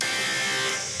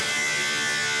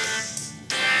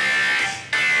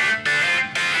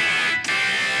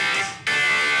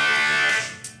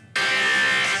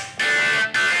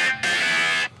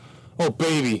Oh,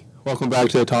 baby. Welcome back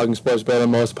to the Talking Sports Better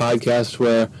Than Most podcast,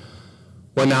 where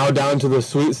we're now down to the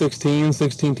Sweet 16.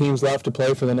 16 teams left to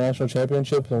play for the national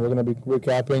championship, and we're going to be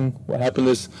recapping what happened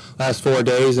this last 4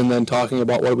 days and then talking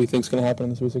about what we think is going to happen in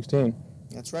the Sweet 16.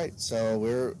 That's right. So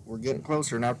we're getting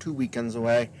closer now, 2 weekends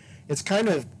away. It's kind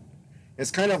of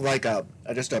like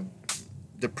just a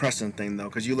depressing thing, though,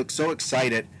 because you look so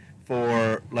excited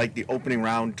for like the opening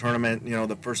round tournament,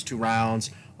 the first 2 rounds,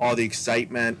 all the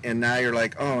excitement, and now you're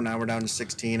like, oh, now we're down to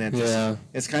 16. And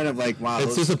it's kind of like, wow.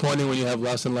 It's disappointing when you have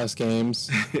less and less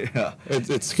games. Yeah.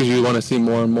 It's because you want to see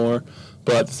more and more,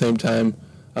 but at the same time,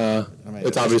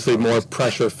 it's obviously more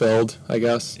pressure-filled, I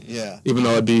guess. Yeah. Even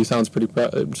though it sounds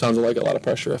like a lot of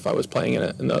pressure if I was playing in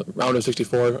it in the round of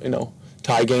 64,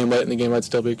 tie game late in the game, I'd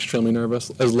still be extremely nervous,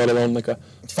 let alone like a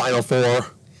Final Four.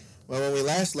 Well, when we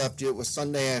last left you, it was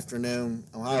Sunday afternoon.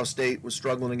 Ohio State was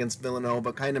struggling against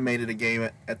Villanova, kind of made it a game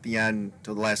at the end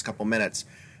to the last couple minutes.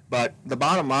 But the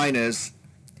bottom line is,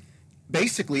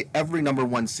 basically every number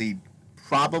 1 seed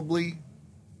probably,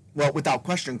 without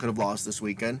question, could have lost this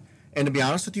weekend. And to be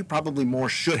honest with you, probably more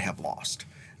should have lost.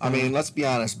 I mean, let's be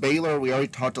honest. Baylor, we already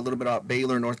talked a little bit about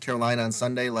Baylor, North Carolina on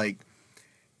Sunday. Like,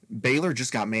 Baylor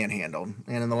just got manhandled.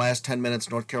 And in the last 10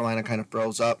 minutes, North Carolina kind of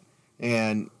froze up.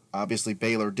 And obviously,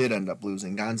 Baylor did end up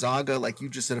losing. Gonzaga, like you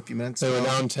just said a few minutes ago. They were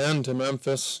down 10 to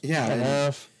Memphis. Yeah. And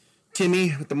half.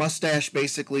 Timmy with the mustache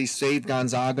basically saved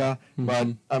Gonzaga. Mm-hmm. But,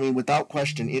 I mean, without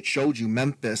question, it showed you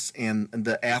Memphis and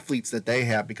the athletes that they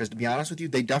have. Because, to be honest with you,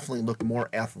 they definitely look more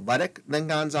athletic than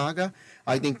Gonzaga.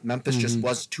 I think Memphis just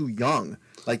was too young.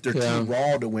 Like, they're too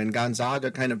raw to win.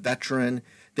 Gonzaga, kind of veteran.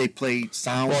 They play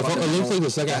sound. Well, it looks like the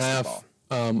second half,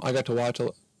 I got to watch,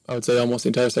 I would say, almost the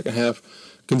entire second half.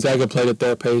 Gonzaga played at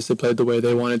their pace. They played the way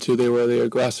they wanted to. They were the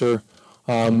aggressor.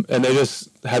 And they just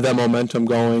had that momentum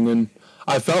going. And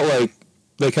I felt like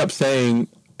they kept saying,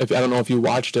 I don't know if you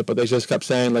watched it, but they just kept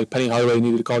saying, like, Penny Hardaway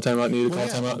needed to call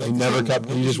timeout, They never kept,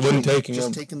 he just wouldn't take them.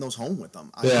 Just taking those home with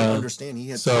them. I don't understand. He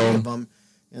had 3 of them.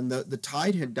 And the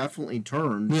tide had definitely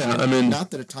turned. Yeah, I mean,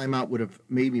 not that a timeout would have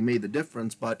maybe made the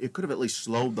difference, but it could have at least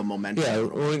slowed the momentum. Yeah,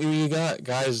 when you got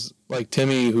guys like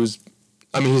Timmy,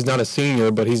 he's not a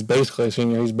senior, but he's basically a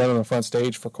senior. He's been on the front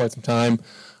stage for quite some time.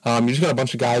 You just got a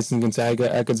bunch of guys in Gonzaga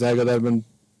that have been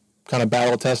kind of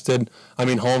battle-tested. I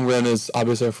mean, Holmgren is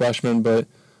obviously a freshman, but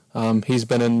he's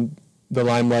been in the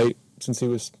limelight since he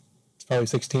was probably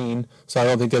 16, so I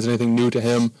don't think there's anything new to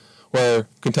him, where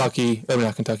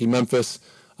Memphis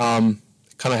kind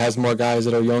of has more guys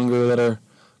that are younger, that are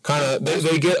kind of,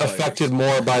 they get affected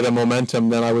more by the momentum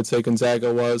than I would say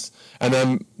Gonzaga was. And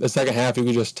then the second half, you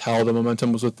could just tell the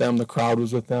momentum was with them, the crowd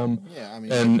was with them. Yeah, I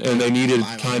mean, and they needed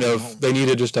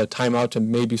just a timeout to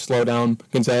maybe slow down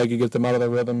Gonzaga, get them out of their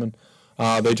rhythm.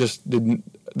 And they just didn't.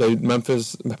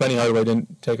 Memphis, Penny Hardaway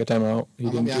didn't take a timeout. He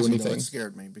didn't do anything. It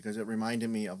scared me because it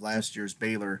reminded me of last year's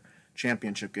Baylor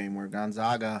championship game where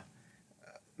Gonzaga,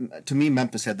 to me,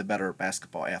 Memphis had the better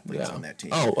basketball athletes on that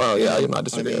team. Oh, well, yeah, I'm not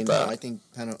disagreeing with that. I think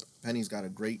Penny's got a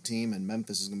great team, and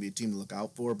Memphis is going to be a team to look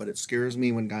out for, but it scares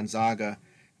me when Gonzaga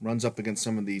runs up against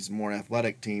some of these more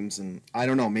athletic teams, and I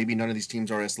don't know, maybe none of these teams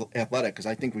are as athletic, because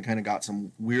I think we kind of got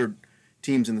some weird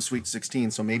teams in the Sweet 16,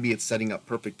 so maybe it's setting up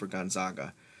perfect for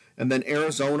Gonzaga. And then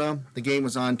Arizona, the game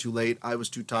was on too late. I was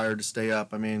too tired to stay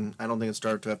up. I mean, I don't think it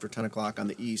started till after 10 o'clock on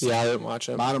the East. Yeah, I didn't watch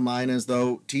it. Bottom line is,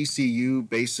 though, TCU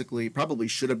basically probably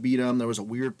should have beat them. There was a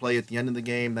weird play at the end of the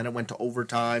game. Then it went to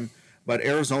overtime. But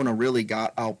Arizona really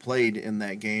got outplayed in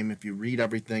that game. If you read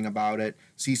everything about it,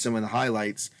 see some of the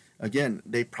highlights, again,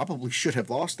 they probably should have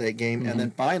lost that game. Mm-hmm. And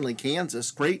then finally, Kansas,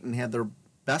 Creighton had their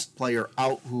best player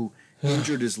out who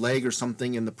injured his leg or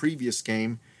something in the previous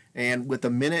game. And with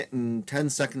 1 minute and 10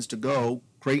 seconds to go,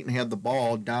 Creighton had the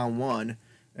ball down 1,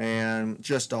 and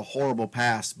just a horrible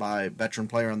pass by a veteran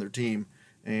player on their team.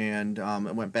 And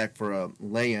it went back for a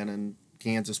lay-in, and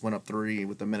Kansas went up 3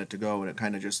 with 1 minute to go, and it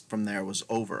kind of just from there was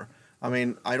over. I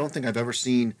mean, I don't think I've ever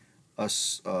seen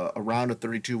a round of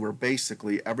 32 where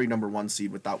basically every number 1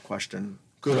 seed, without question,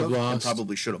 could have and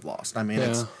probably should have lost. I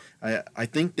mean, I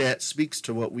think that speaks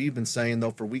to what we've been saying,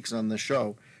 though, for weeks on this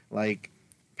show. Like,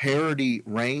 parity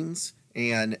reigns,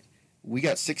 and we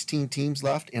got 16 teams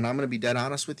left, and I'm going to be dead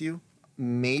honest with you,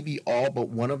 maybe all but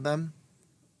one of them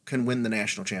can win the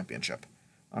national championship.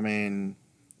 I mean,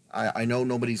 I know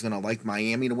nobody's going to like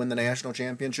Miami to win the national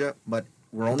championship, but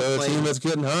we're only playing... The team that's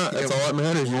getting hot, that's all that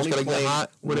matters. You're just going to get hot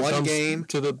when it comes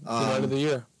to the end of the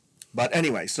year. But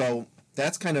anyway, so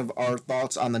that's kind of our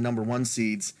thoughts on the number 1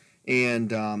 seeds,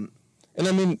 and I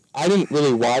mean, I didn't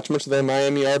really watch much of the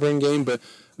Miami-Auburn game, but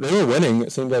they were winning,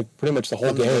 it seemed like, pretty much the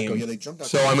whole game. They jumped out.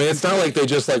 So, I mean, it's not like they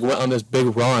just went on this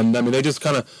big run. I mean, they just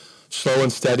kind of slow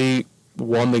and steady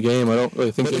won the game. I don't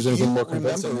really think But there's if anything you more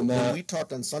convincing remember, than when that. we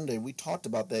talked on Sunday, we talked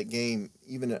about that game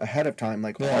even ahead of time,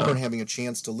 like Yeah. Auburn having a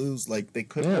chance to lose. Like they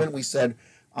couldn't Yeah. win, we said,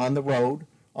 on the road,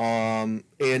 and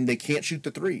they can't shoot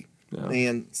the three. Yeah.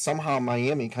 And somehow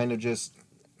Miami kind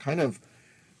of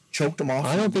choked them off.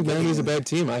 I don't think Miami's a bad. bad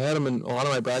team. I had them in a lot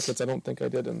of my brackets. I don't think I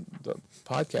did in the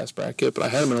podcast bracket, but I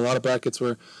had them in a lot of brackets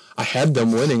where I had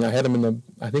them winning. I had them in the,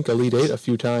 I think, Elite Eight a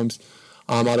few times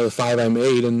out of the 5 I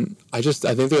made, and I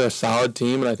think they're a solid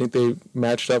team, and I think they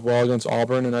matched up well against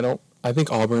Auburn, and I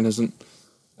think Auburn isn't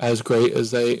as great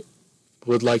as they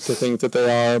would like to think that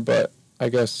they are, but I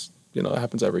guess, it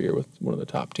happens every year with one of the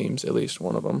top teams, at least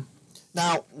one of them.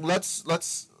 Now,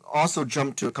 let's also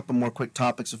jump to a couple more quick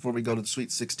topics before we go to the Sweet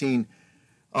 16.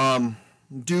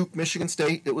 Duke, Michigan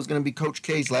State, it was going to be Coach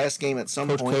K's last game at some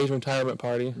point. Coach K's retirement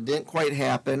party. Didn't quite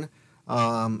happen.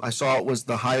 I saw it was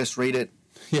the highest rated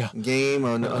game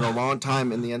in a long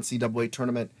time in the NCAA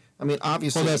tournament. I mean,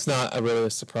 obviously... Well, that's not really a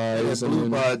surprise. It had Blue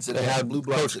Bloods. They had Blue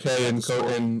Bloods Coach K and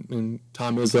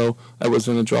Tom Izzo. That was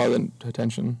going to draw the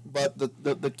attention. But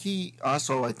the key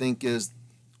also, I think, is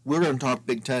we're going to talk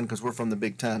Big Ten because we're from the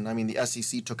Big Ten. I mean, the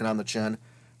SEC took it on the chin,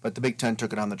 but the Big Ten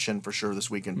took it on the chin for sure this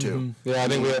weekend, too. Mm-hmm. Yeah, I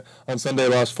think we on Sunday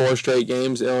lost 4 straight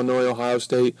games: Illinois, Ohio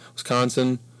State,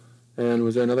 Wisconsin, and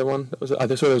was there another one? I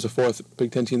think there was a 4th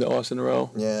Big Ten team that lost in a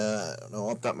row. Yeah, I don't know.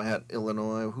 Off the top of my head,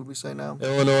 Illinois. Who do we say now?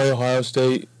 Illinois, Ohio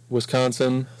State,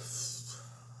 Wisconsin.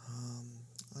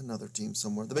 Another team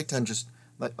somewhere. The Big Ten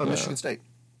Michigan State.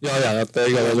 Yeah, there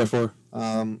you go. Those are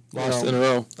 4. Lost in a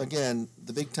row. Again,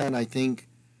 the Big Ten, I think,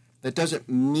 that doesn't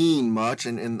mean much,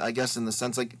 and I guess in the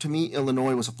sense, like, to me,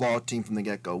 Illinois was a flawed team from the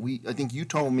get-go. I think you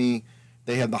told me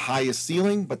they had the highest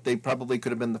ceiling, but they probably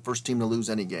could have been the first team to lose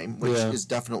any game, which is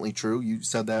definitely true. You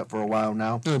said that for a while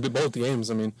now. Yeah, both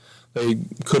games. I mean, they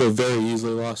could have very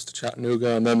easily lost to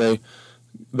Chattanooga, and then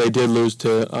they did lose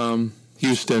to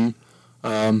Houston,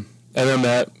 and then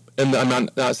that. And I'm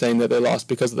not saying that they lost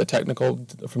because of the technical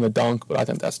from the dunk, but I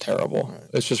think that's terrible. Right.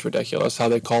 It's just ridiculous how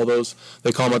they call those.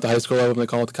 They call them at the high school level and they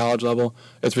call them at the college level.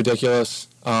 It's ridiculous.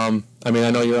 I mean, I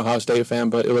know you're an Ohio State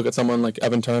fan, but you look at someone like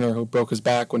Evan Turner who broke his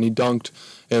back when he dunked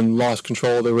and lost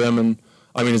control of the rim. And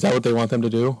I mean, is that what they want them to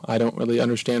do? I don't really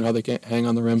understand how they can't hang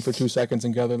on the rim for 2 seconds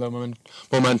and gather the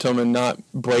momentum and not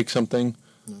break something.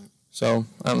 Right. So,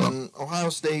 I don't know. Ohio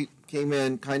State came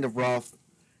in kind of rough.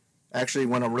 Actually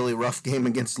won a really rough game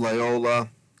against Loyola,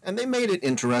 and they made it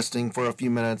interesting for a few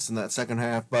minutes in that second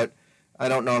half, but I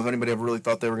don't know if anybody ever really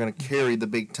thought they were going to carry the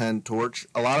Big Ten torch.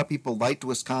 A lot of people liked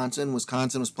Wisconsin.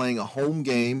 Wisconsin was playing a home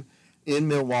game in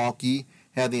Milwaukee,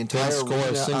 had the entire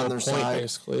arena on their side,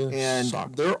 basically. And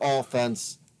their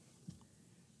offense,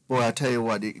 boy, I tell you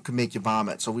what, it could make you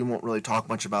vomit, so we won't really talk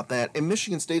much about that. And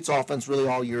Michigan State's offense really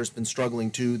all year has been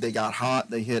struggling, too. They got hot.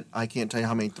 They hit, I can't tell you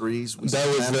how many threes. That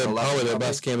was probably their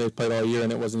best game they've played all year,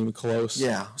 and it wasn't even close.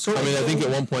 Yeah. So I mean, I think at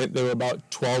one point they were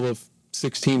about 12 of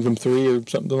 16 from 3 or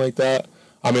something like that.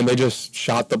 I mean, they just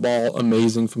shot the ball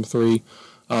amazing from 3.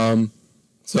 And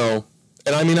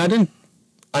I mean,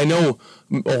 I know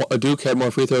Duke had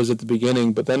more free throws at the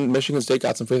beginning, but then Michigan State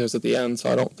got some free throws at the end,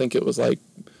 so I don't think it was like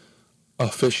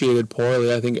officiated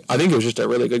poorly. I think it was just a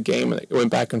really good game, and it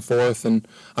went back and forth. And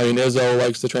I mean, Izzo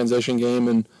likes the transition game,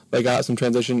 and they got some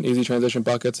easy transition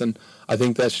buckets. And I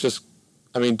think that's just,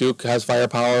 I mean, Duke has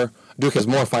firepower. Duke has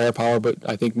more firepower, but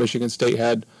I think Michigan State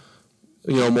had,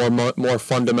 more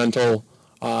fundamental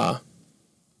a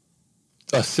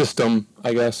system,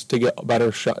 I guess, to get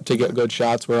good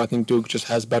shots. Where I think Duke just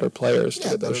has better players to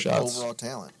get those shots. Overall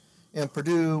talent. And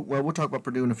Purdue. Well, we'll talk about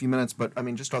Purdue in a few minutes, but I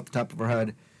mean, just off the top of our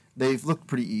head. They've looked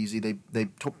pretty easy. They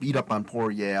beat up on poor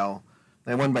Yale.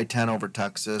 They won by 10 over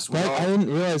Texas. I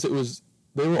didn't realize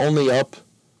they were only up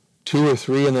 2 or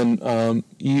 3, and then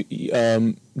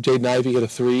Jaden Ivey hit a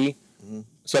 3. Mm-hmm.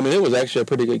 So I mean, it was actually a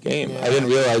pretty good game. Yeah, I didn't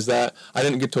realize that. I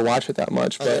didn't get to watch it that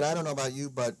much. But I don't know about you,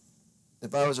 but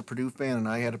if I was a Purdue fan and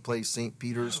I had to play St.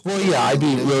 Peter's, well, yeah, I'd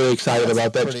be really excited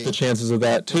about that. The chances of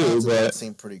that too, but that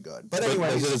seem pretty good. But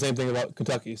anyway, they did the same thing about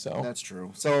Kentucky, so that's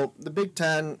true. So the Big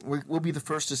Ten, we'll be the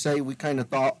first to say we kind of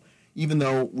thought, even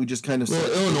though we just kind of said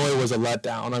Illinois was a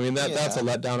letdown. I mean that's a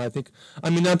letdown. I think.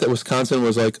 I mean, not that Wisconsin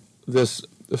was like this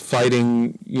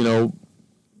fighting,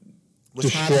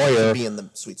 destroyer. Be in the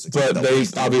Sweet 16. But they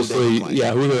obviously,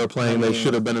 who they were playing, they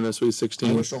should have been in the Sweet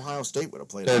 16. I wish Ohio State would have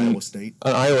played Iowa State.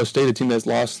 Iowa State, a team that's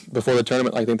lost before the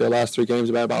tournament, I think their last 3 games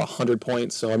about 100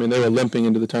 points. So, I mean, they were limping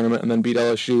into the tournament and then beat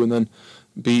LSU and then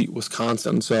beat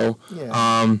Wisconsin. So,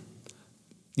 I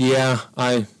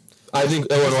think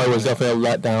Illinois was definitely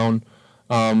a letdown.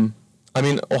 I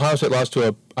mean, Ohio State lost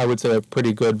to I would say, a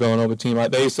pretty good Villanova team.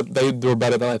 They were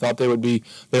better than I thought they would be.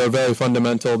 They were very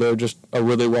fundamental. They were just a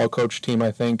really well coached team,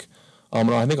 I think.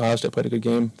 No, I think Ohio State played a good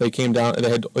game. They came down.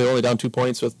 They were only down 2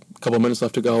 points with a couple of minutes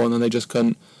left to go, and then they just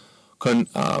couldn't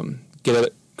get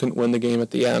it. Couldn't win the game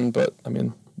at the end. But I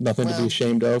mean, nothing to be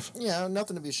ashamed of. Yeah,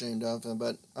 nothing to be ashamed of.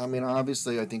 But I mean,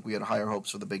 obviously, I think we had higher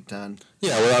hopes for the Big Ten.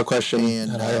 Yeah, without question,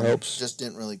 and had higher hopes. Just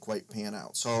didn't really quite pan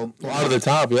out. So out of the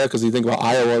top, yeah, because you think about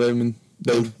Iowa, and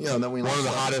then we one of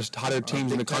the hotter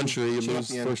teams in the country in the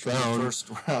first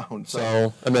round.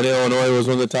 So and then Illinois was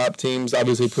one of the top teams.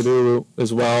 Obviously Purdue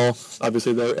as well.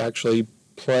 Obviously they're actually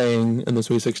playing in the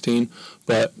Sweet 16,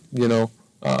 but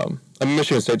I mean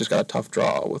Michigan State just got a tough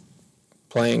draw with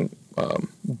playing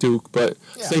Duke, but at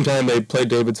the same time they played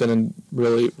Davidson and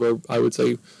really were, I would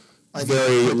say,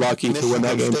 very lucky to win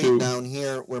that game too. Down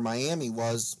here where Miami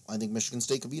was, I think Michigan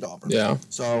State could beat Auburn. Yeah.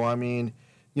 So I mean,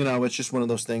 it's just one of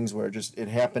those things where it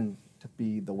happened to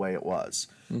be the way it was.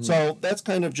 Mm-hmm. So that's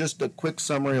kind of just a quick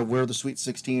summary of where the Sweet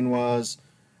 16 was.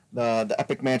 The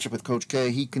epic matchup with Coach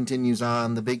K, he continues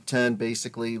on. The Big Ten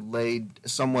basically laid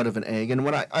somewhat of an egg. And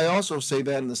when I also say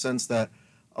that in the sense that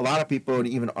a lot of people had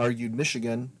even argued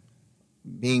Michigan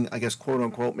being, I guess, quote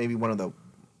unquote, maybe one of the,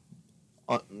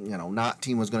 not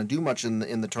team was going to do much in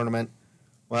the tournament.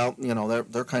 Well,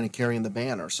 they're kind of carrying the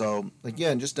banner. So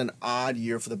again, just an odd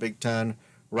year for the Big Ten.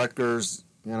 Rutgers,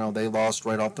 they lost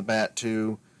right off the bat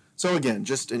too. So again,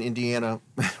 just in Indiana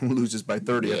loses by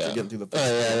 30 after getting through the first.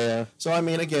 Yeah. So I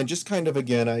mean, again,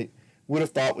 I would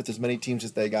have thought with as many teams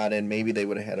as they got in, maybe they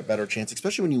would have had a better chance.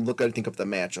 Especially when you think of the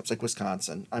matchups like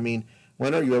Wisconsin. I mean,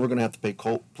 when are you ever going to have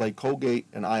to play Colgate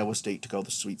and Iowa State to go to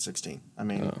the Sweet 16? I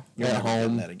mean, you're at never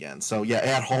getting that again. So yeah,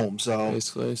 at home. So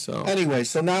basically, so anyway,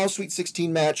 so now Sweet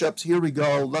 16 matchups. Here we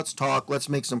go. Let's talk. Let's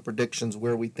make some predictions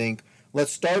where we think.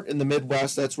 Let's start in the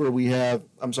Midwest. That's where we have.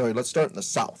 Let's start in the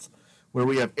South, where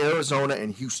we have Arizona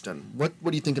and Houston. What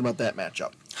are you thinking about that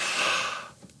matchup?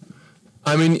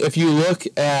 I mean, if you look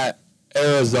at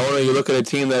Arizona, you look at a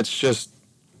team that's just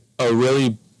a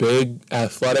really big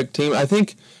athletic team. I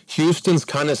think Houston's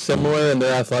kind of similar in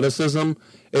their athleticism.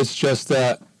 It's just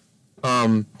that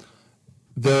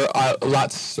there are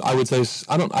lots. I would say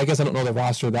I guess I don't know the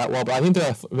roster that well, but I think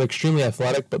they're extremely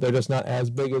athletic. But they're just not as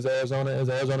big as Arizona is.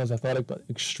 Arizona's athletic, but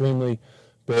extremely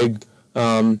big.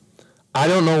 I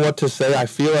don't know what to say. I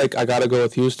feel like I got to go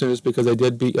with Houston just because they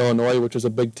did beat Illinois, which is a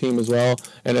big team as well.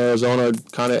 And Arizona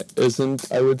kind of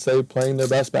isn't, I would say, playing their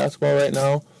best basketball right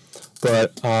now.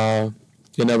 But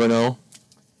you never know.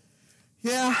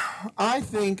 Yeah, I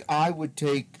think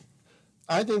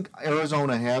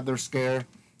Arizona had their scare.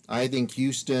 I think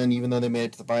Houston, even though they made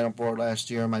it to the Final Four last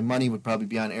year, my money would probably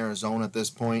be on Arizona at this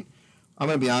point. I'm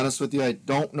going to be honest with you. I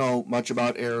don't know much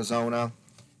about Arizona.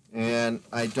 And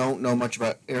I don't know much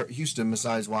about Houston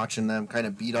besides watching them kind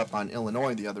of beat up on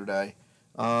Illinois the other day.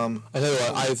 I tell you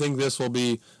what, I think this will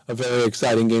be a very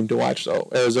exciting game to watch. So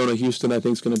Arizona-Houston, I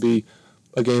think, is going to be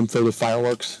a game filled with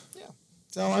fireworks. Yeah.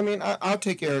 So, I mean, I'll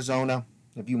take Arizona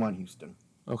if you want Houston.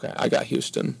 Okay, I got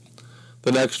Houston.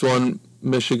 The next one,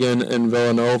 Michigan and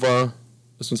Villanova.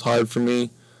 This one's hard for me,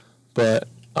 but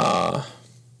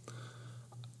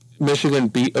Michigan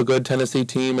beat a good Tennessee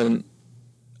team, and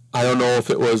I don't know if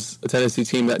it was a Tennessee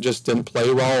team that just didn't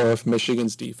play well or if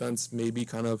Michigan's defense maybe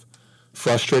kind of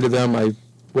frustrated them. I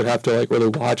would have to really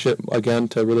watch it again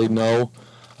to really know.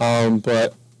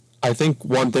 But I think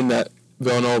one thing that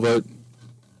Villanova,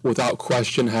 without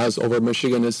question, has over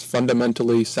Michigan is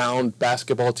fundamentally sound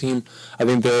basketball team. I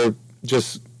think they're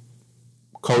just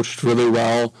coached really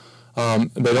well.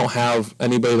 They don't have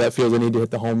anybody that feels they need to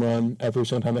hit the home run every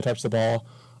single time they touch the ball.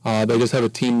 They just have a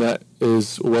team that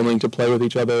is willing to play with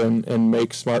each other and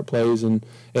make smart plays and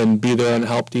be there and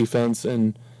help defense.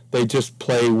 And they just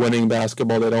play winning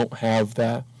basketball. They don't have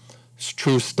that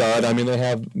true stud. I mean, they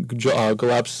have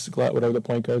Gillespie, whatever the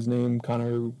point guard's name,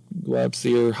 Connor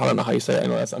Gillespie, or I don't know how you say it. I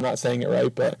know I'm not saying it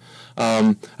right, but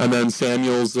and then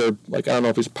Samuels, I don't know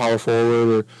if he's power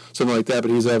forward or something like that,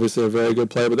 but he's obviously a very good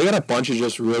player. But they got a bunch of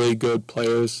just really good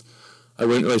players. I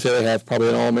wouldn't really say they have probably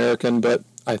an All-American, but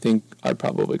I think I'd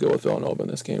probably go with Villanova in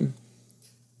this game.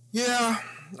 Yeah,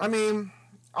 I mean,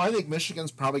 I think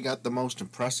Michigan's probably got the most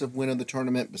impressive win of the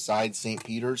tournament besides St.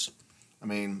 Peter's. I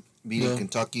mean, beating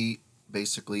Kentucky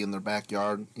basically in their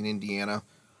backyard in Indiana.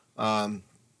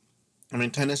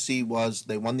 Tennessee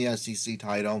they won the SEC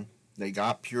title. They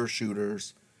got pure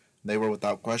shooters. They were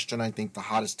without question, I think, the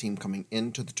hottest team coming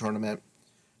into the tournament.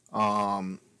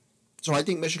 So I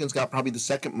think Michigan's got probably the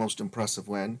second most impressive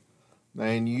win.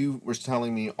 And you were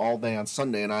telling me all day on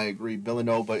Sunday, and I agree,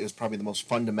 Villanova is probably the most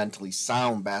fundamentally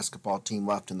sound basketball team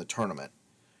left in the tournament.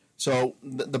 So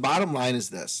the bottom line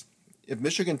is this. If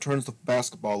Michigan turns the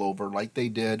basketball over like they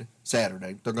did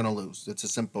Saturday, they're going to lose. It's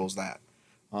as simple as that.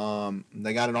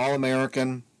 They got an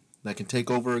All-American that can take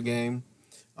over a game.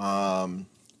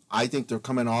 I think they're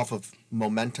coming off of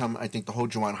momentum. I think the whole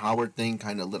Juwan Howard thing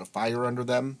kind of lit a fire under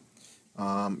them.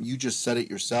 You just said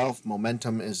it yourself.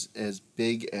 Momentum is as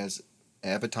big as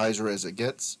advertiser as it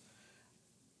gets.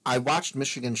 I watched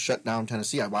Michigan shut down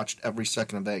Tennessee. I watched every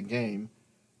second of that game.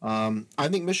 I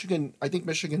think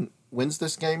Michigan wins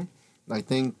this game. I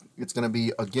think it's going to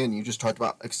be, again, you just talked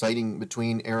about exciting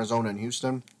between Arizona and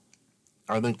Houston.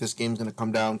 I think this game's going to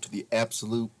come down to the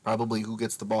absolute, probably who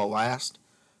gets the ball last.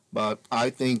 But I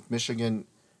think Michigan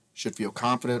should feel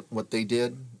confident what they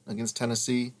did against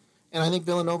Tennessee. And I think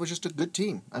Villanova's just a good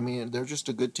team. I mean, they're just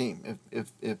a good team.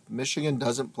 If Michigan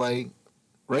doesn't play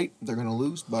great, they're going to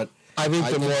lose. But I think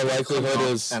the more likelihood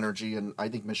is energy, and I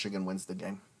think Michigan wins the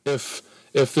game. If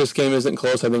this game isn't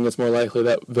close, I think it's more likely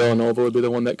that Villanova would be the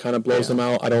one that kind of blows them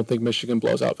out. I don't think Michigan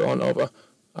blows out Villanova.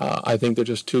 I think they're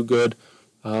just too good,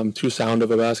 too sound of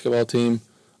a basketball team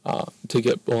to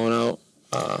get blown out.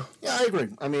 Yeah, I agree.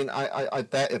 I mean, I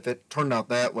that if it turned out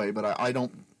that way, but I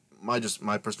don't. My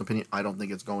personal opinion, I don't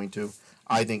think it's going to.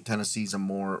 I think Tennessee's a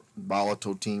more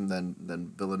volatile team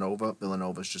than Villanova.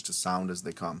 Villanova's just as sound as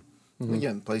they come. Mm-hmm.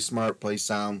 Again, play smart, play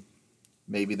sound.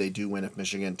 Maybe they do win if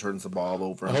Michigan turns the ball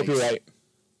over. I hope you're right.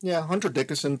 Yeah, Hunter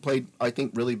Dickinson played, I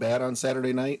think, really bad on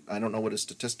Saturday night. I don't know what his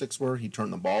statistics were. He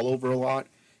turned the ball over a lot.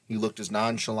 He looked as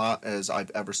nonchalant as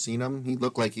I've ever seen him. He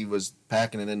looked like he was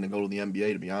packing it in to go to the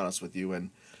NBA, to be honest with you.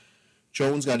 And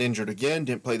Jones got injured again,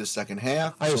 didn't play the second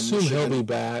half. I assume he'll be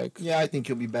back. Yeah, I think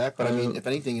he'll be back. But, I mean, if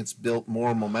anything, it's built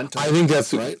more momentum. I think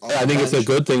that's right? I think it's a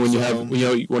good thing when you have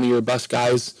one of your best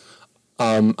guys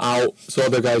out, so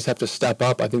other guys have to step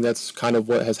up. I think that's kind of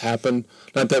what has happened.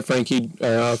 Not that Frankie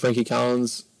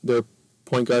Collins, their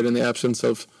point guard in the absence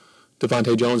of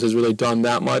Devontae Jones, has really done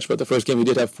that much, but the first game he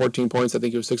did have 14 points. I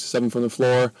think he was 6 or 7 from the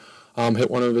floor. Hit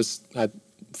one of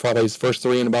probably his first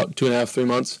three in about 2.5-3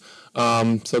 months.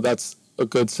 So that's a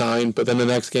good sign. But then the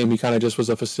next game he kind of just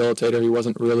was a facilitator. He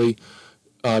wasn't really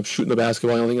shooting the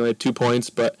basketball. I don't think he only had 2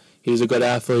 points, but he's a good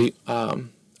athlete.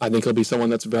 I think he'll be someone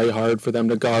that's very hard for them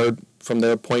to guard from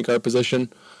their point guard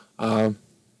position.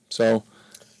 So,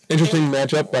 interesting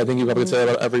matchup. I think you probably could say that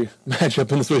about every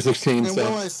matchup in the Sweet 16. And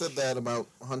while I said that about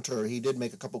Hunter, he did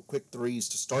make a couple quick threes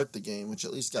to start the game, which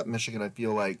at least got Michigan, I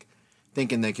feel like,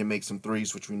 thinking they can make some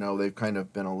threes, which we know they've kind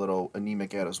of been a little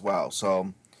anemic at as well.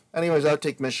 So, anyways, I'll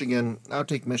take Michigan,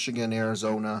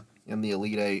 Arizona in the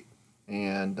Elite Eight.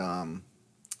 And,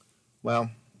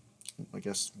 well, I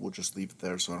guess we'll just leave it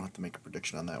there so I don't have to make a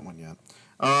prediction on that one yet.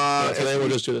 Today we'll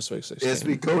just do this week 16. As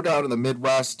we go down to the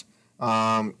Midwest,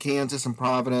 Kansas and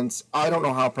Providence. I don't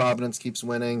know how Providence keeps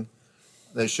winning.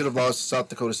 They should have lost to South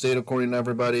Dakota State, according to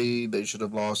everybody. They should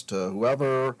have lost to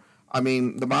whoever. I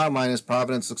mean, the bottom line is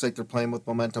Providence looks like they're playing with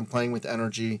momentum, playing with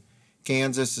energy.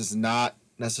 Kansas is not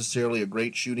necessarily a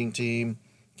great shooting team.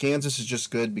 Kansas is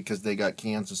just good because they got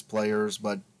Kansas players,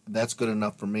 but that's good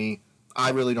enough for me. I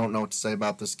really don't know what to say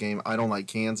about this game. I don't like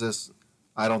Kansas.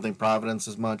 I don't think Providence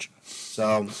as much.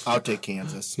 So I'll take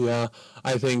Kansas. Yeah,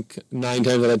 I think 9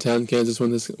 times out of 10 Kansas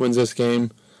wins this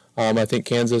game. I think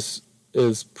Kansas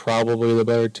is probably the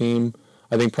better team.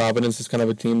 I think Providence is kind of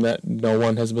a team that no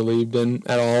one has believed in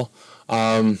at all.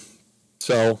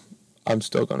 So I'm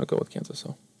still going to go with Kansas.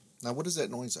 So. Now, what is that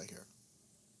noise I hear?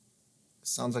 It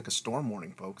sounds like a storm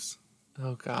warning, folks.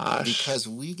 Oh, gosh. Because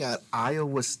we got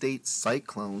Iowa State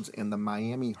Cyclones and the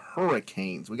Miami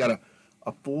Hurricanes. We got a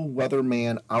full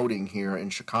weatherman outing here in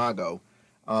Chicago.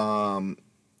 2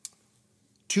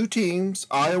 teams,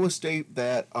 Iowa State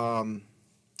that I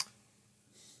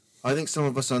think some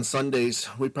of us on Sundays,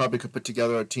 we probably could put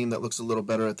together a team that looks a little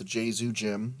better at the J-Zoo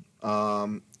gym.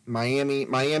 Miami,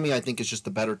 I think, is just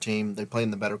the better team. They play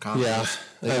in the better conference.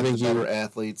 Yeah, they have the better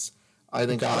athletes. I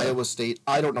think Iowa State,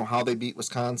 I don't know how they beat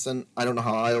Wisconsin. I don't know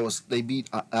how they beat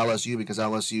LSU because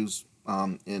LSU's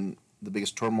in the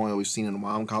biggest turmoil we've seen in a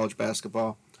while in college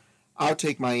basketball. I'll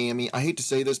take Miami. I hate to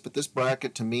say this, but this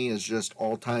bracket to me is just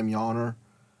all-time yawner.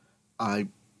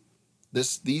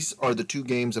 These are the 2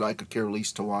 games that I could care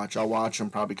least to watch. I'll watch them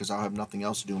probably because I'll have nothing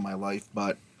else to do in my life,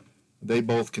 but they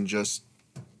both can just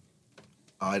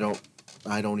I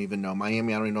don't even know.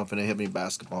 Miami, I don't even know if they have any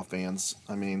basketball fans.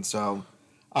 I mean, so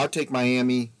I'll take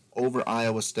Miami over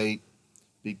Iowa State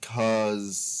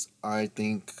because I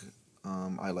think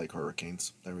I like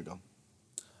Hurricanes. There we go.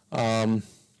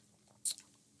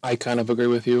 I kind of agree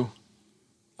with you.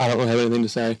 I don't really have anything to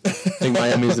say. I think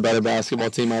Miami's the better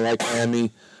basketball team. I like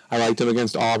Miami. I liked them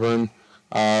against Auburn.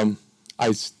 I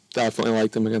definitely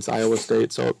like them against Iowa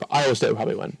State. So Iowa State will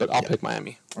probably win, but I'll pick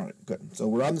Miami. All right, good. So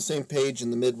we're on the same page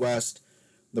in the Midwest.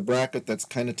 The bracket that's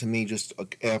kind of, to me, just an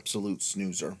absolute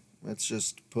snoozer. It's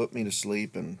just put me to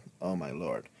sleep, and oh my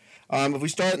Lord. If we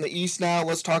start in the East now,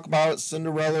 let's talk about it.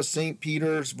 Cinderella, St.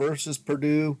 Peter's versus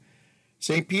Purdue.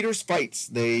 St. Peter's fights.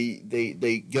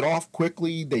 They get off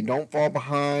quickly. They don't fall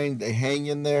behind. They hang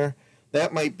in there.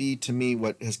 That might be, to me,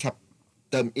 what has kept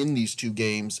them in these two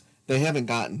games. They haven't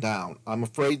gotten down. I'm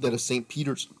afraid that if St.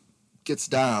 Peter's gets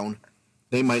down,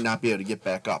 they might not be able to get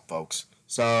back up, folks.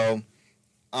 So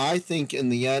I think in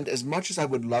the end, as much as I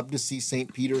would love to see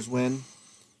St. Peter's win,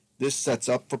 this sets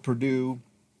up for Purdue.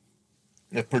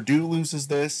 If Purdue loses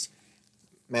this,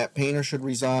 Matt Painter should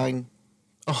resign.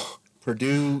 Oh,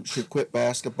 Purdue should quit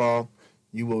basketball.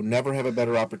 You will never have a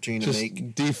better opportunity to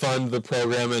make. Defund the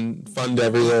program and fund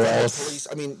everywhere else. Police.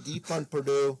 I mean, defund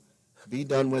Purdue. Be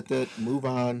done with it. Move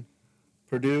on.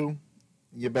 Purdue,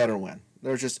 you better win.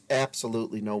 There's just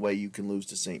absolutely no way you can lose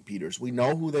to St. Peter's. We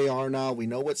know who they are now. We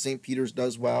know what St. Peter's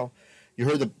does well. You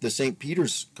heard the St.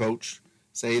 Peter's coach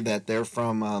say that they're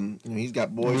from, he's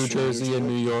got boys New from Jersey and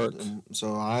New York.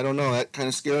 So I don't know. That kind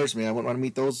of scares me. I wouldn't want to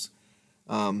meet those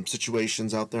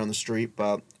situations out there on the street.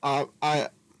 But I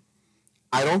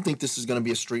don't think this is going to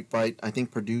be a street fight. I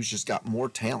think Purdue's just got more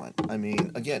talent. I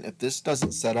mean, again, if this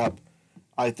doesn't set up,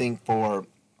 I think for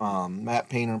Matt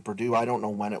Painter and Purdue, I don't know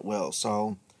when it will.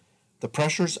 So the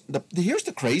pressures. Here's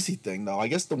the crazy thing, though. I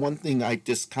guess the one thing I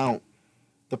discount,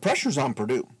 the pressure's on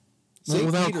Purdue. Well,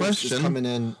 without question, coming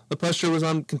in. The pressure was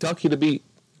on Kentucky to beat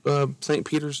St.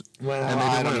 Peter's. Well,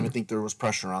 I don't even think there was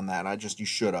pressure on that. You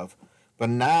should have. But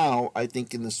now, I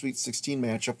think in the Sweet 16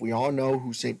 matchup, we all know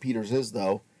who St. Peter's is,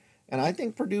 though. And I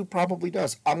think Purdue probably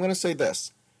does. I'm going to say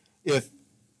this. If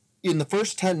in the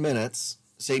first 10 minutes,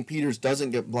 St. Peter's doesn't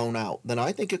get blown out, then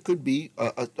I think it could be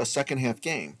a second-half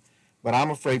game. But I'm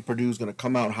afraid Purdue's going to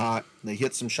come out hot. They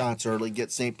hit some shots early,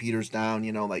 get St. Peter's down,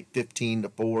 like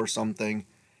 15-4 or something.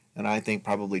 And I think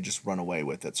probably just run away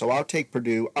with it. So I'll take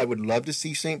Purdue. I would love to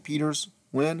see St. Peter's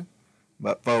win.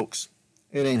 But, folks,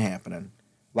 it ain't happening.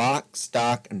 Lock,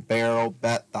 stock, and barrel,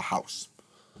 bet the house.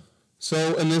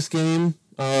 So in this game,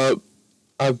 I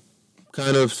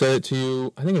kind of said it to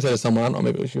you. I think I said it to someone. I don't know,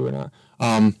 maybe it was you or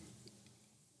not.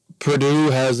 Purdue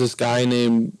has this guy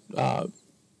named,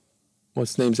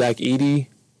 what's his name, Zach Edey.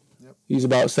 Yep. He's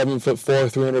about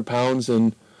 7'4", 300 pounds.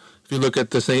 And if you look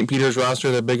at the St. Peter's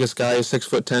roster, the biggest guy is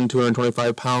 6'10",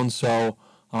 225 pounds. So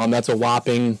that's a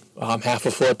whopping half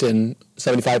a foot and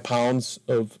 75 pounds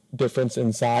of difference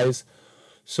in size.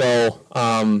 So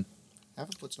half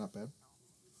a foot's not bad.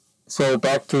 So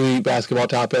back to the basketball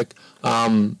topic.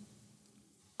 I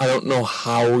don't know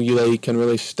how they can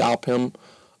really stop him.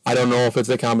 I don't know if it's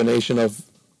a combination of,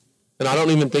 and I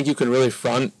don't even think you can really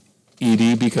front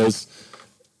Edey because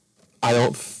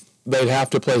they'd have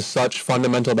to play such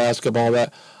fundamental basketball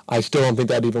that I still don't think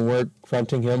that'd even work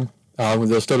fronting him.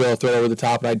 They'll still be able to throw it over the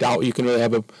top, and I doubt you can really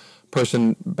have a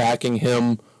person backing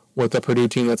him with a Purdue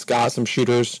team that's got some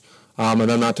shooters. And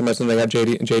then not to mention they got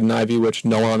Jaden Ivey, which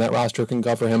no one on that roster can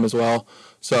cover him as well.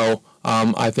 So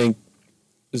I think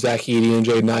Zach Edey and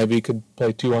Jaden Ivey could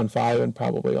play 2-on-5 and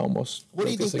probably almost. What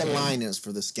do you think the line is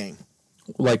for this game?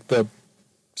 Like the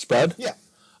spread? Yeah.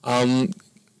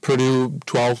 Purdue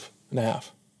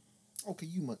 12.5. Okay,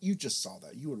 you just saw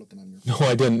that. You were looking on your phone. No,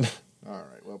 I didn't. All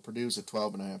right. Well, Purdue's a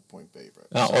 12.5-point favorite.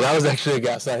 Oh, well, that was actually a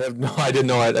guess. I did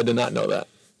not know that.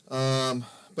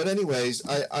 But anyways,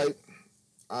 I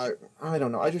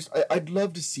don't know. I'd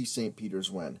love to see St. Peter's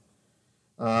win.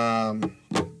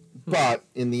 But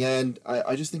in the end,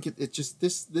 I just think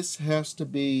this has to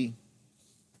be.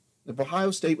 If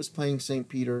Ohio State was playing St.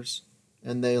 Peter's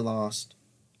and they lost,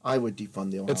 I would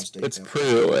defund the Ohio State. It's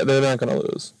Purdue. They're not going to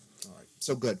lose. All right.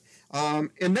 So good. And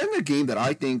then the game that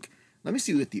I think. Let me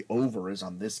see what the over is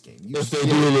on this game. If they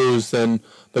do lose, then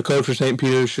the coach for St.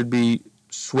 Peter's should be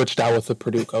switched out with the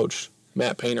Purdue coach,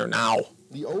 Matt Painter, now.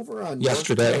 The over on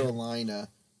yesterday. North Carolina,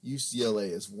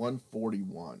 UCLA is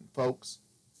 141. Folks,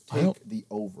 take the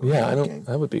over. Yeah, I don't. Game.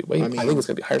 That would be. Wait, I think it's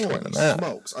going to be higher scoring than that.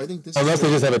 Smokes. I think this. Unless they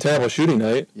just have a terrible shooting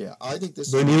night. Yeah, I think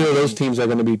this. But neither of those teams are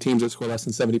going to be teams that score less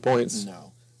than 70 points.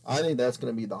 No, I think that's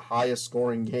going to be the highest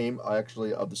scoring game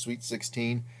actually of the Sweet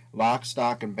 16. Lock,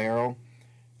 stock, and barrel.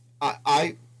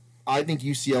 I think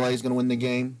UCLA is going to win the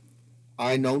game.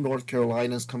 I know North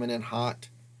Carolina is coming in hot.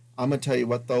 I'm going to tell you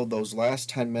what, though, those last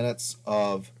 10 minutes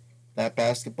of that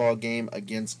basketball game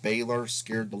against Baylor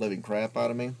scared the living crap out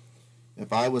of me.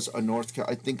 If I was I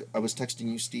think I was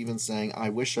texting you, Steven, saying, I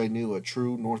wish I knew a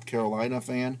true North Carolina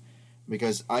fan,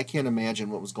 because I can't imagine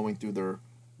what was going through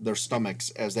their stomachs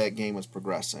as that game was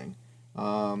progressing.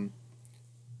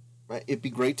 it'd be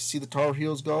great to see the Tar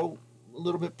Heels go a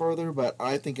little bit further, but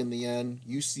I think in the end,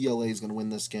 UCLA is going to win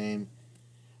this game.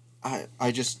 I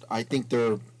think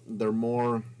they're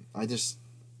more. I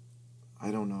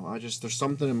don't know. There's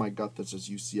something in my gut that says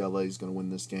UCLA is going to win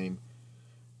this game.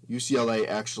 UCLA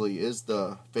actually is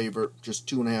the favorite, just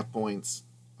 2.5 points.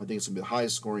 I think it's going to be the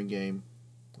highest scoring game,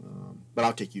 but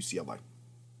I'll take UCLA.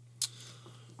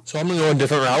 So I'm going to go a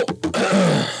different route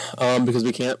because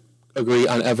we can't agree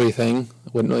on everything.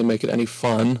 It wouldn't really make it any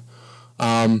fun.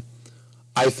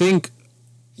 I think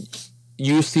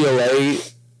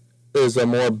UCLA is a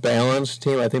more balanced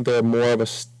team. I think they're more of a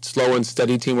slow and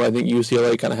steady team where I think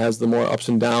UCLA kind of has the more ups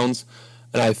and downs.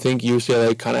 And I think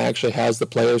UCLA kind of actually has the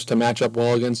players to match up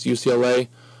well against UCLA.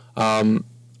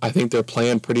 I think they're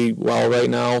playing pretty well right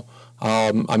now.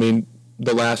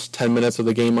 The last 10 minutes of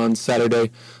the game on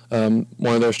Saturday, one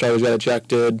of their starters got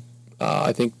ejected.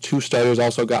 I think 2 starters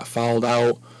also got fouled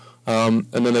out. And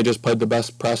then they just played the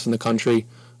best press in the country.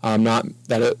 Not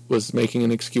that it was making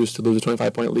an excuse to lose a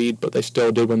 25-point lead, but they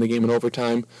still did win the game in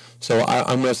overtime. So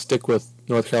I'm going to stick with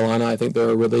North Carolina. I think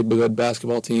they're a really good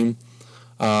basketball team.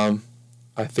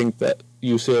 I think that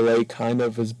UCLA kind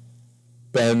of has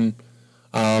been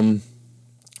kind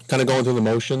of going through the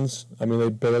motions. I mean, they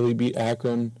barely beat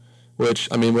Akron, which,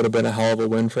 would have been a hell of a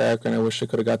win for Akron. I wish they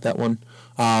could have got that one.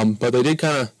 But they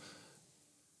didn't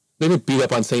beat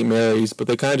up on St. Mary's, but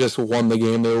they kind of just won the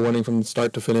game. They were winning from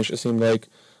start to finish, it seemed like.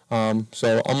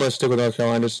 So I'm going to stick with North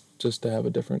Carolina just to have a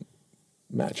different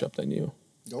matchup than you.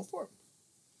 Go for it.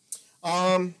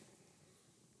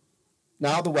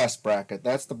 Now the West bracket.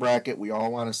 That's the bracket we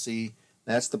all want to see.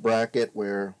 That's the bracket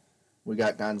where we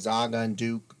got Gonzaga and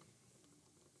Duke.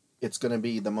 It's going to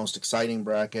be the most exciting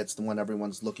bracket. It's the one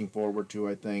everyone's looking forward to,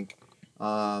 I think.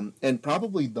 And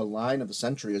probably the line of the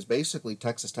century is basically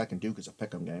Texas Tech and Duke is a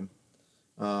pick'em game.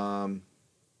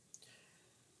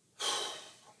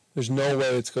 There's no way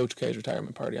it's Coach K's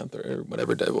retirement party on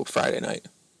Friday night.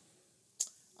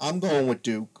 I'm going with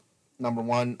Duke. Number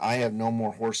one, I have no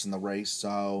more horse in the race,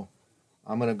 so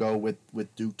I'm going to go with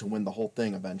Duke to win the whole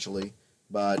thing eventually.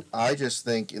 But I just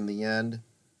think in the end,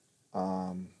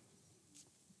 I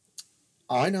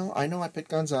know I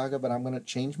picked Gonzaga, but I'm going to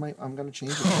change it.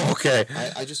 Okay.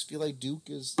 I just feel like Duke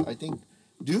is, I tell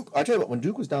you what, when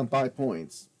Duke was down 5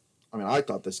 points, I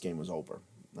thought this game was over.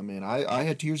 I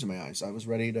had tears in my eyes. I was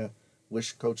ready to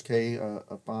wish Coach K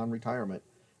a fond retirement,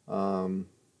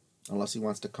 unless he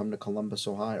wants to come to Columbus,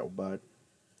 Ohio. But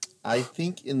I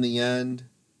think in the end,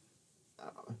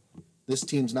 this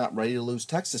team's not ready to lose.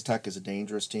 Texas Tech is a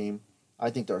dangerous team. I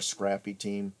think they're a scrappy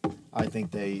team. I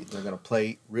think they're going to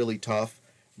play really tough.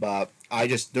 But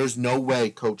there's no way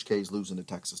Coach K's losing to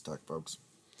Texas Tech, folks.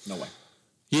 No way.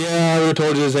 Yeah, I would have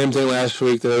told you the same thing last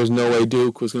week, that there was no way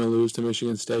Duke was going to lose to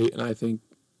Michigan State, and I think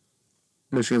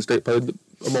Michigan State played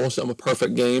almost a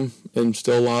perfect game and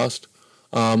still lost.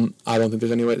 I don't think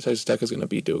there's any way that Texas Tech is going to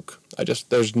beat Duke.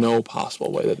 There's no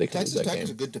possible way that they can lose that game. Texas Tech is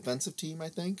a good defensive team, I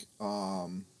think.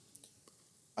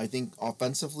 I think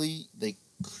offensively they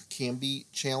can be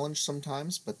challenged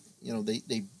sometimes, but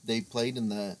they played in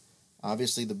the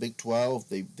Big 12.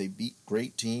 They beat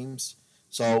great teams,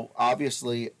 so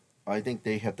obviously I think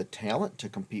they have the talent to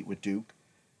compete with Duke.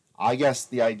 I guess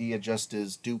the idea just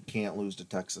is Duke can't lose to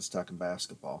Texas Tech in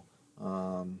basketball.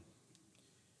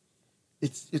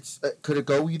 Could it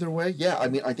go either way? Yeah,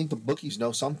 I think the bookies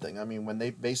know something. When they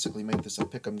basically make this a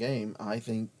pick'em game, I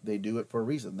think they do it for a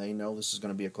reason. They know this is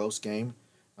going to be a close game,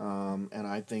 and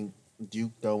I think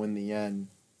Duke, though, in the end,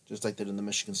 just like they did in the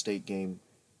Michigan State game,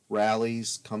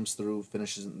 rallies, comes through,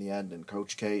 finishes in the end, and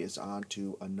Coach K is on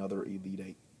to another Elite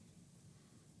Eight.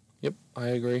 Yep, I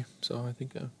agree. So I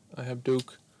think I have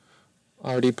Duke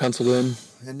already penciled in.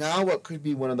 And now what could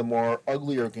be one of the more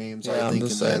uglier games, I think, in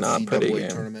the NCAA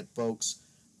tournament, folks.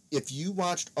 If you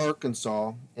watched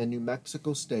Arkansas and New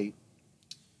Mexico State,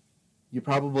 you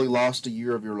probably lost a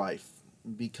year of your life,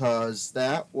 because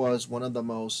that was one of the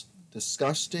most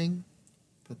disgusting,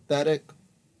 pathetic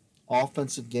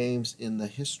offensive games in the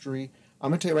history. I'm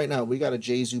going to tell you right now, we got a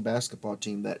JZU basketball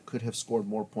team that could have scored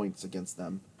more points against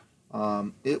them.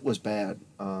 It was bad.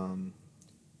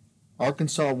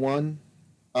 Arkansas won.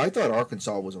 I thought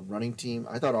Arkansas was a running team.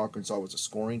 I thought Arkansas was a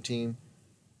scoring team.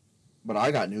 But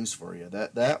I got news for you.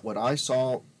 That what I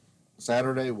saw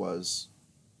Saturday was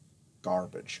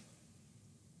garbage.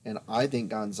 And I think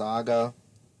Gonzaga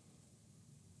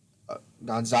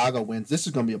wins. This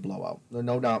is going to be a blowout. There's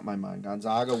no doubt in my mind.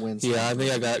 Gonzaga wins. Yeah, I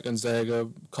think I got Gonzaga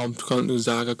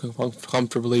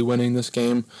comfortably winning this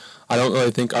game. I don't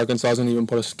really think Arkansas is going to even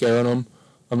put a scare in them.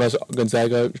 unless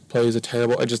Gonzaga plays a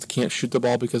terrible. I just can't shoot the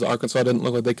ball because Arkansas didn't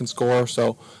look like they can score.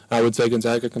 So I would say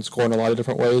Gonzaga can score in a lot of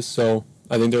different ways. So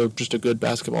I think they're just a good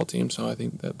basketball team. So I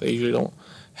think that they usually don't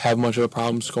have much of a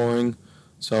problem scoring.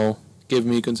 So give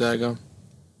me Gonzaga.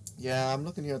 Yeah, I'm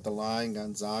looking here at the line,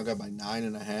 Gonzaga by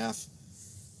 9.5.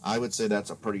 I would say that's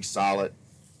a pretty solid.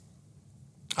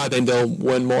 I think they'll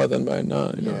win more than by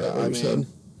 9. Said.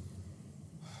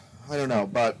 I don't know,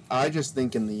 but I just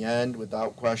think in the end,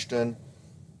 without question,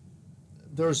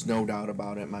 there's no doubt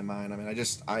about it in my mind. I mean,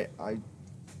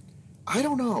 I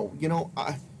don't know. You know,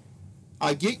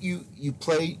 I get you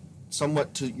play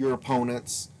somewhat to your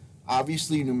opponents.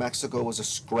 Obviously, New Mexico was a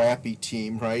scrappy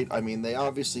team, right? I mean, they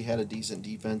obviously had a decent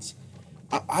defense.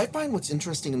 I find what's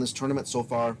interesting in this tournament so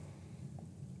far,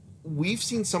 we've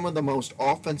seen some of the most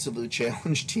offensively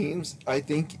challenged teams, I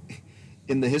think,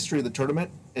 in the history of the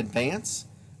tournament advance.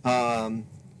 And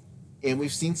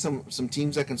we've seen some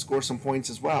teams that can score some points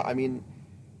as well. I mean,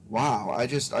 wow.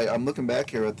 I'm looking back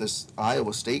here at this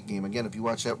Iowa State game. Again, if you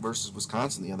watch that versus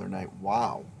Wisconsin the other night,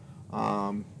 wow.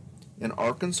 In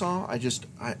Arkansas, I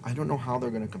don't know how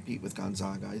they're going to compete with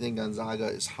Gonzaga. I think Gonzaga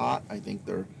is hot. I think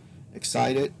they're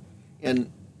excited.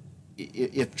 And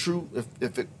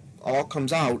if it all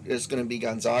comes out, it's going to be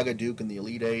Gonzaga, Duke, in the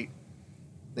Elite Eight.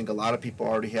 I think a lot of people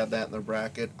already have that in their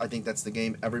bracket. I think that's the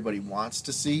game everybody wants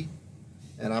to see.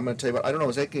 And I'm going to tell you what, I don't know,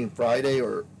 is that game Friday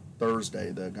or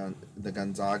Thursday, the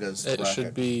Gonzaga's bracket? It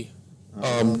should be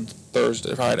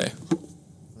Friday.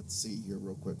 Let's see here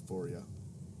real quick for you.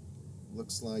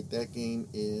 Looks like that game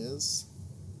is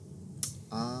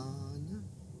on...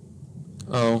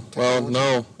 Oh, well,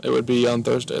 no. It would be on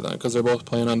Thursday then, because they're both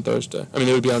playing on Thursday. I mean,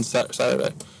 it would be on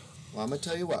Saturday. Well, I'm going to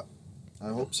tell you what. I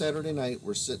hope Saturday night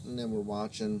we're sitting and we're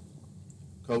watching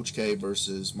Coach K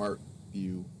versus Mark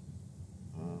View.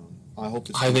 I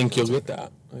think you'll get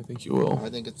that. I think you will. I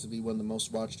think it's to be one of the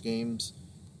most watched games.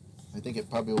 I think it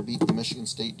probably will beat the Michigan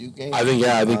State Duke game. I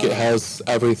think it has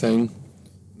everything.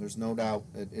 There's no doubt.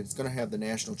 It's going to have the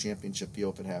national championship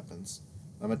feel if it happens.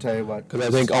 I'm going to tell you what. Because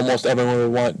I think almost everyone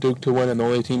would want Duke to win, and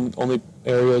the only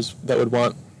areas that would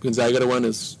want Gonzaga to win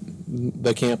is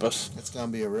the campus. It's going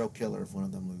to be a real killer if one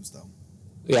of them lose, though.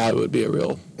 Yeah, it would be a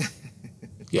real.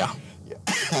 Yeah. Yeah.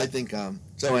 I think.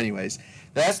 So, anyways,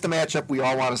 that's the matchup we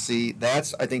all want to see.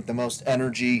 That's, I think, the most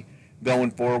energy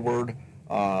going forward.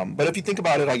 But if you think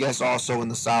about it, I guess also in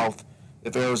the South,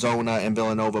 if Arizona and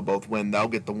Villanova both win, they'll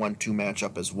get the 1-2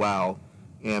 matchup as well.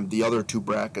 And the other two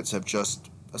brackets have just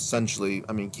essentially,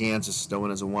 I mean, Kansas still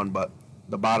in as a 1, but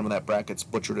the bottom of that bracket's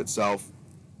butchered itself.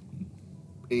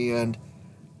 And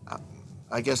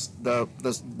I guess the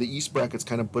East bracket's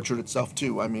kind of butchered itself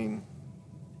too. I mean,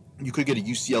 you could get a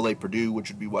UCLA Purdue, which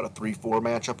would be what, a 3-4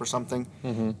 matchup or something,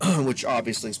 which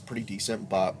obviously is pretty decent.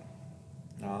 But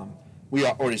we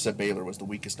already said Baylor was the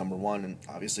weakest number 1, and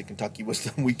obviously Kentucky was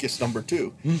the weakest number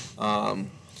 2.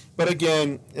 But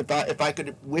again, if I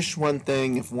could wish one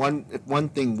thing, if one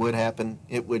thing would happen,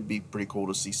 it would be pretty cool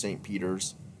to see St.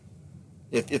 Peter's.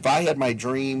 If I had my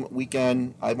dream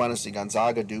weekend, I'd want to see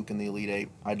Gonzaga, Duke in the Elite Eight.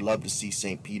 I'd love to see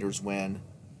St. Peter's win.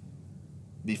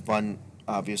 Be fun,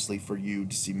 obviously, for you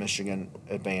to see Michigan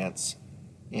advance.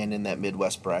 And in that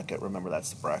Midwest bracket, remember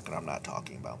that's the bracket I'm not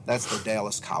talking about. That's the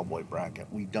Dallas Cowboy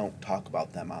bracket. We don't talk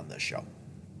about them on this show.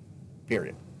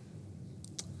 Period.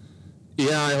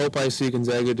 Yeah, I hope I see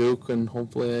Gonzaga, Duke, and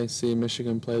hopefully I see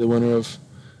Michigan play the winner of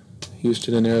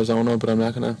Houston and Arizona, but I'm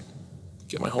not going to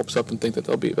get my hopes up and think that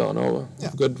they'll beat Villanova.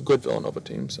 Yeah. Good Villanova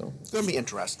team. So it's going to be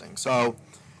interesting. So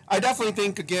I definitely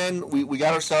think, again, we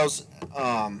got ourselves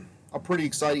a pretty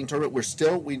exciting tournament.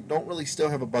 We don't really still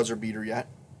have a buzzer beater yet.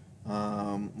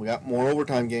 We got more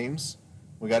overtime games.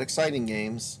 We got exciting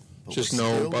games. Just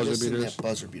no buzzer beaters.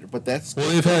 Buzzer beater, but that's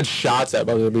they've had shots at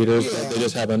buzzer beaters. Yeah. They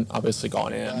just haven't obviously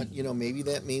gone in. Maybe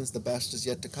that means the best is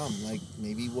yet to come. Like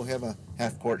maybe we'll have a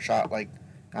half court shot like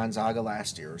Gonzaga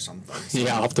last year or something. So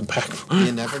yeah, off the back.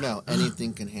 You never know.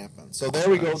 Anything can happen. So there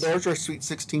we go. There's our Sweet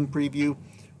 16 preview.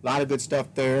 A lot of good stuff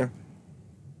there.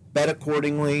 Bet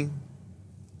accordingly.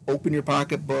 Open your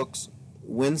pocketbooks.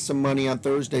 Win some money on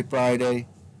Thursday, Friday.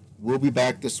 We'll be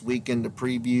back this weekend to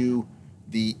preview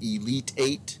the Elite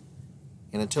Eight.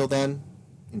 And until then,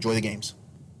 enjoy the games.